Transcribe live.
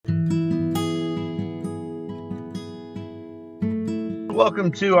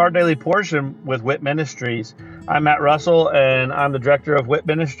Welcome to Our Daily Portion with WIT Ministries. I'm Matt Russell, and I'm the director of WIT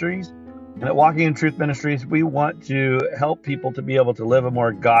Ministries. And at Walking in Truth Ministries, we want to help people to be able to live a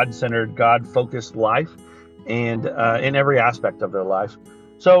more God-centered, God-focused life, and in every aspect of their life.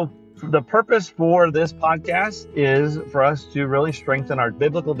 So the purpose for this podcast is for us to really strengthen our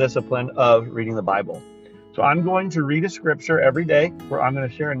biblical discipline of reading the Bible. So I'm going to read a scripture every day where I'm going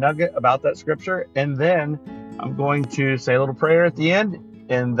to share a nugget about that scripture, and then I'm going to say a little prayer at the end,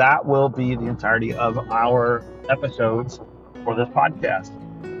 and that will be the entirety of our episodes for this podcast.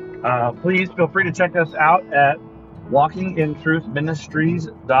 Please feel free to check us out at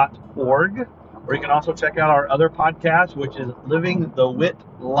walkingintruthministries.org, or you can also check out our other podcast, which is Living the WIT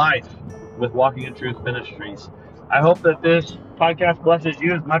Life with Walking in Truth Ministries. I hope that this podcast blesses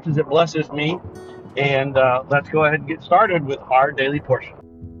you as much as it blesses me. And let's go ahead and get started with our daily portion.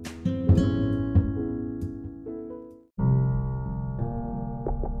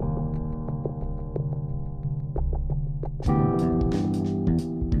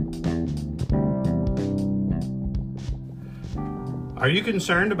 Are you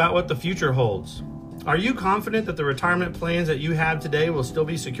concerned about what the future holds? Are you confident that the retirement plans that you have today will still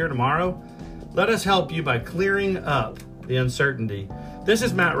be secure tomorrow? Let us help you by clearing up the uncertainty. This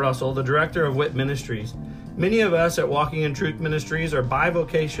is Matt Russell, the director of WIT Ministries. Many of us at Walking in Truth Ministries are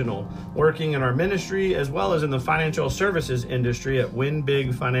bivocational, working in our ministry as well as in the financial services industry at Win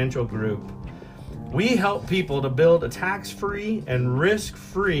Big Financial Group. We help people to build a tax-free and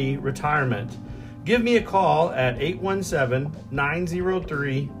risk-free retirement. Give me a call at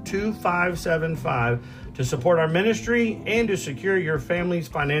 817-903-2575 to support our ministry and to secure your family's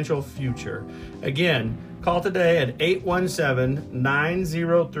financial future. Again, call today at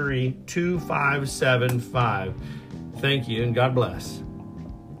 817-903-2575. Thank you and God bless.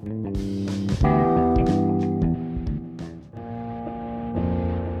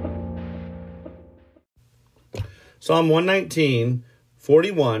 Psalm 119,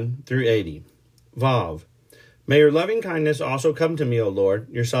 41 through 80. Vav. May your loving kindness also come to me, O Lord,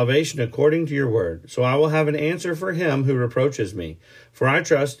 your salvation according to your word. So I will have an answer for him who reproaches me, for I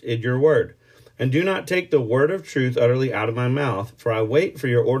trust in your word. And do not take the word of truth utterly out of my mouth, for I wait for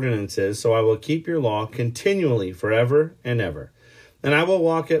your ordinances, so I will keep your law continually forever and ever. And I will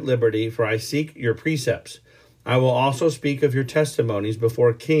walk at liberty, for I seek your precepts. I will also speak of your testimonies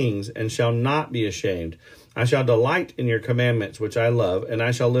before kings, and shall not be ashamed. I shall delight in your commandments, which I love, and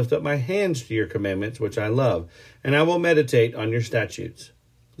I shall lift up my hands to your commandments, which I love, and I will meditate on your statutes.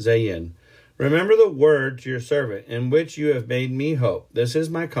 Zayin. Remember the word to your servant, in which you have made me hope. This is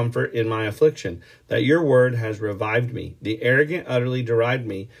my comfort in my affliction, that your word has revived me. The arrogant utterly deride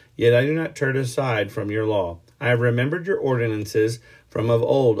me, yet I do not turn aside from your law. I have remembered your ordinances from of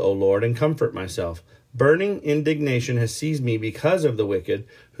old, O Lord, and comfort myself. Burning indignation has seized me because of the wicked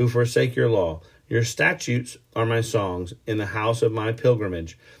who forsake your law. Your statutes are my songs in the house of my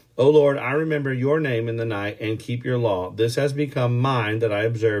pilgrimage. O Lord, I remember your name in the night and keep your law. This has become mine that I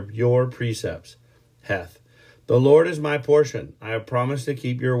observe your precepts. Heth. The Lord is my portion. I have promised to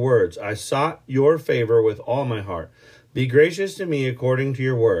keep your words. I sought your favor with all my heart. Be gracious to me according to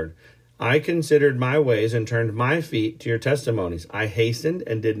your word. I considered my ways and turned my feet to your testimonies. I hastened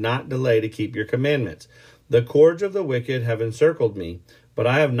and did not delay to keep your commandments. The cords of the wicked have encircled me, but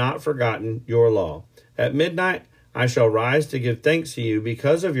I have not forgotten your law. At midnight I shall rise to give thanks to you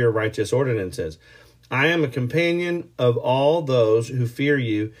because of your righteous ordinances. I am a companion of all those who fear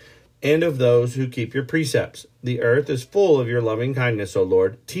you and of those who keep your precepts. The earth is full of your loving kindness, O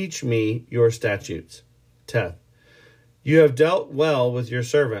Lord. Teach me your statutes. Teth. You have dealt well with your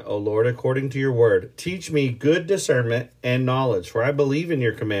servant, O Lord, according to your word. Teach me good discernment and knowledge, for I believe in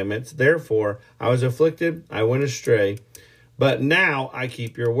your commandments. Therefore I was afflicted, I went astray. But now I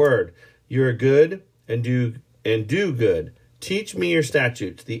keep your word. You are good and do good. Teach me your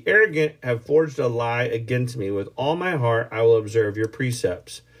statutes. The arrogant have forged a lie against me. With all my heart I will observe your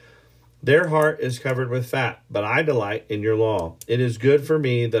precepts. Their heart is covered with fat, but I delight in your law. It is good for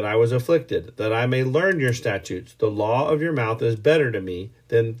me that I was afflicted, that I may learn your statutes. The law of your mouth is better to me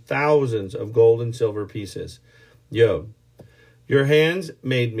than thousands of gold and silver pieces. Yod. Your hands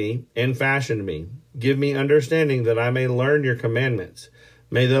made me and fashioned me. Give me understanding that I may learn your commandments.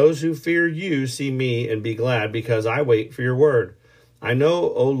 May those who fear you see me and be glad, because I wait for your word. I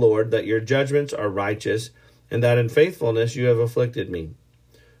know, O Lord, that your judgments are righteous, and that in faithfulness you have afflicted me.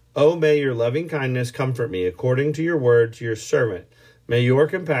 O may your loving kindness comfort me, according to your word to your servant. May your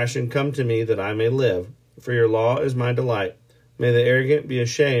compassion come to me, that I may live, for your law is my delight. May the arrogant be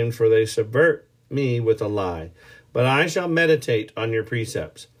ashamed, for they subvert me with a lie. But I shall meditate on your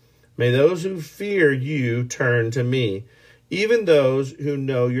precepts. May those who fear you turn to me. even those who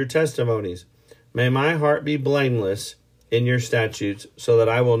know your testimonies. May my heart be blameless in your statutes, so that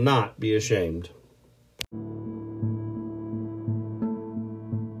I will not be ashamed.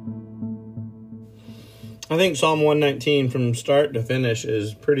 I think Psalm 119 from start to finish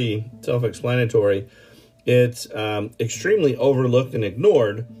is pretty self-explanatory. It's extremely overlooked and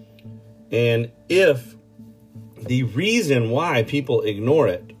ignored. And if the reason why people ignore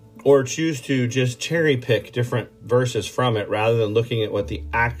it or choose to just cherry pick different verses from it rather than looking at what the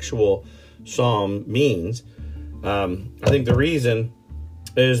actual psalm means, I think the reason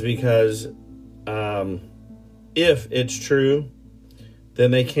is because if it's true,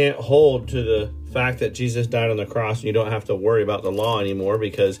 then they can't hold to the fact that Jesus died on the cross and you don't have to worry about the law anymore,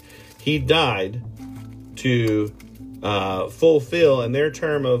 because he died to fulfill, and their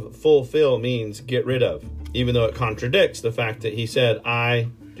term of fulfill means get rid of, even though it contradicts the fact that he said, I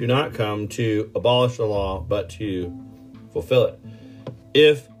do not come to abolish the law, but to fulfill it.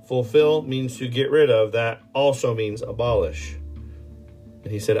 If fulfill means to get rid of, that also means abolish.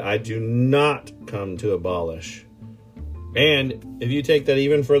 And he said, I do not come to abolish. And if you take that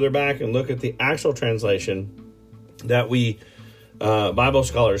even further back and look at the actual translation that we Bible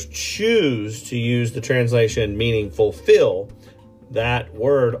scholars choose to use, the translation meaning fulfill, that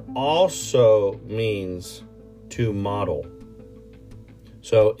word also means to model.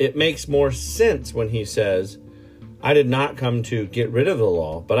 So it makes more sense when he says, I did not come to get rid of the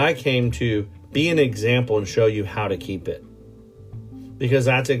law, but I came to be an example and show you how to keep it. Because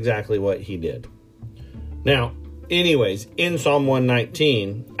that's exactly what he did. Now, anyways, in Psalm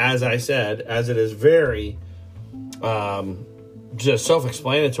 119, as I said, as it is very just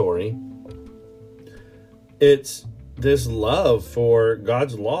self-explanatory, it's this love for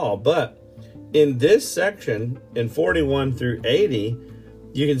God's law. But in this section, in 41 through 80,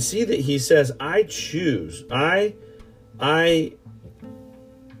 you can see that he says, I choose. I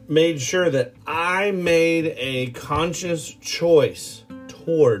made sure that I made a conscious choice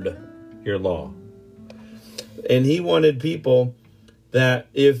toward your law. And he wanted people that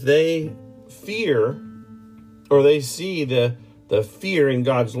if they fear, or they see the fear in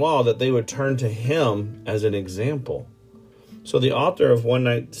God's law, that they would turn to him as an example. So the author of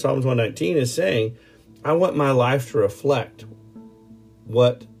Psalms 119 is saying, I want my life to reflect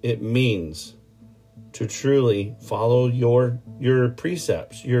what it means to truly follow your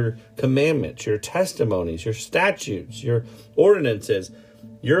precepts, your commandments, your testimonies, your statutes, your ordinances,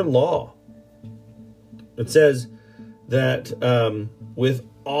 your law. It says that with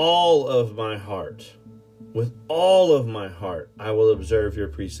all of my heart, I will observe your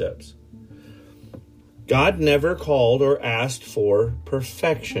precepts. God never called or asked for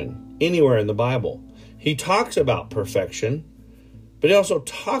perfection anywhere in the Bible. He talks about perfection, but he also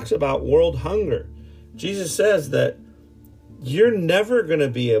talks about world hunger. Jesus says that you're never going to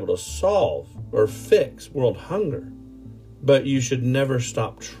be able to solve or fix world hunger, but you should never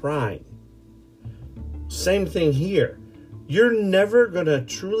stop trying. Same thing here. You're never going to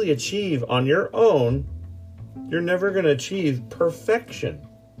truly achieve on your own. You're never going to achieve perfection,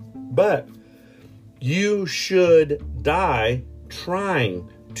 but you should die trying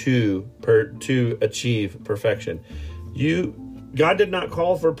to achieve perfection. God did not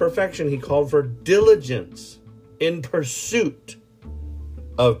call for perfection. He called for diligence in pursuit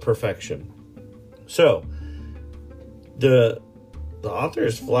of perfection. So the author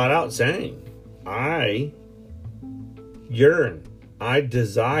is flat out saying, I yearn, I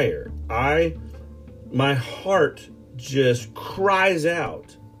desire, my heart just cries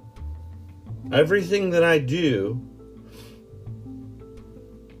out. Everything that I do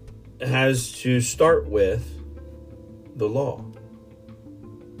has to start with the law.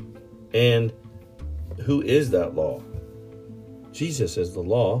 And who is that law? Jesus is the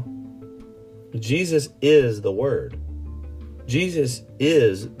law. Jesus is the Word. Jesus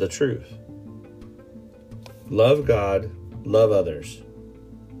is the truth. Love God, love others.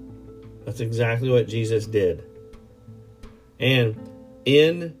 That's exactly what Jesus did. And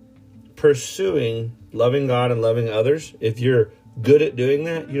in pursuing loving God and loving others, if you're good at doing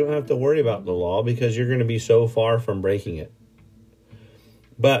that, you don't have to worry about the law, because you're going to be so far from breaking it.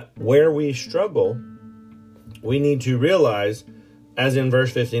 But where we struggle, we need to realize, as in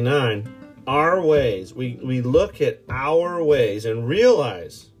verse 59, our ways. We look at our ways and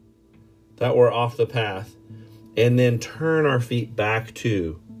realize that we're off the path, and then turn our feet back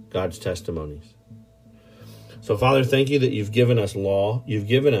to God's testimonies. So, Father, thank you that you've given us law. You've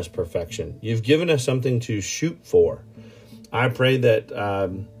given us perfection. You've given us something to shoot for. I pray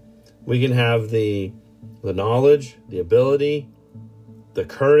that we can have the knowledge, the ability, the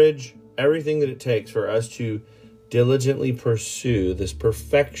courage, everything that it takes for us to diligently pursue this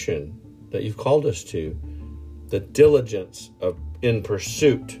perfection that you've called us to, the diligence in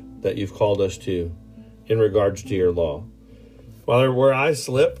pursuit that you've called us to in regards to your law. Father, where I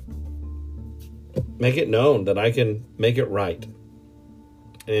slip, make it known that I can make it right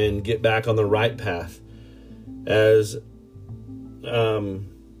and get back on the right path. As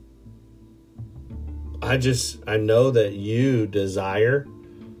I know that you desire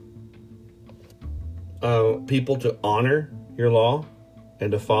people to honor your law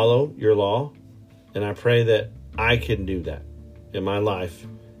and to follow your law. And I pray that I can do that in my life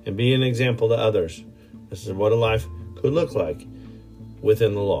and be an example to others. This is what a life could look like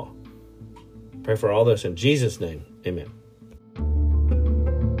within the law. Pray for all this in Jesus' name. Amen.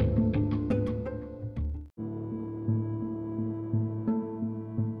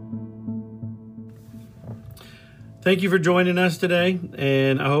 Thank you for joining us today,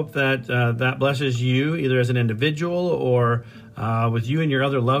 and I hope that that blesses you either as an individual or with you and your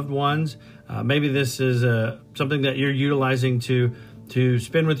other loved ones. Maybe this is something that you're utilizing to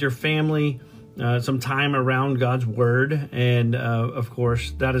spend with your family some time around God's Word, and of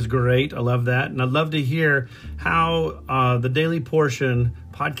course, that is great. I love that, and I'd love to hear how the Daily Portion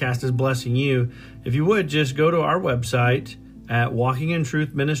podcast is blessing you. If you would, just go to our website at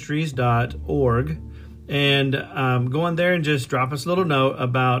walkingintruthministries.org. And go on there and just drop us a little note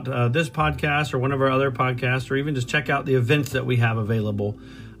about this podcast or one of our other podcasts, or even just check out the events that we have available.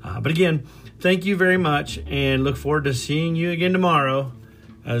 But again, thank you very much, and look forward to seeing you again tomorrow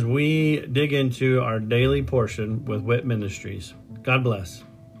as we dig into our daily portion with WIT Ministries. God bless.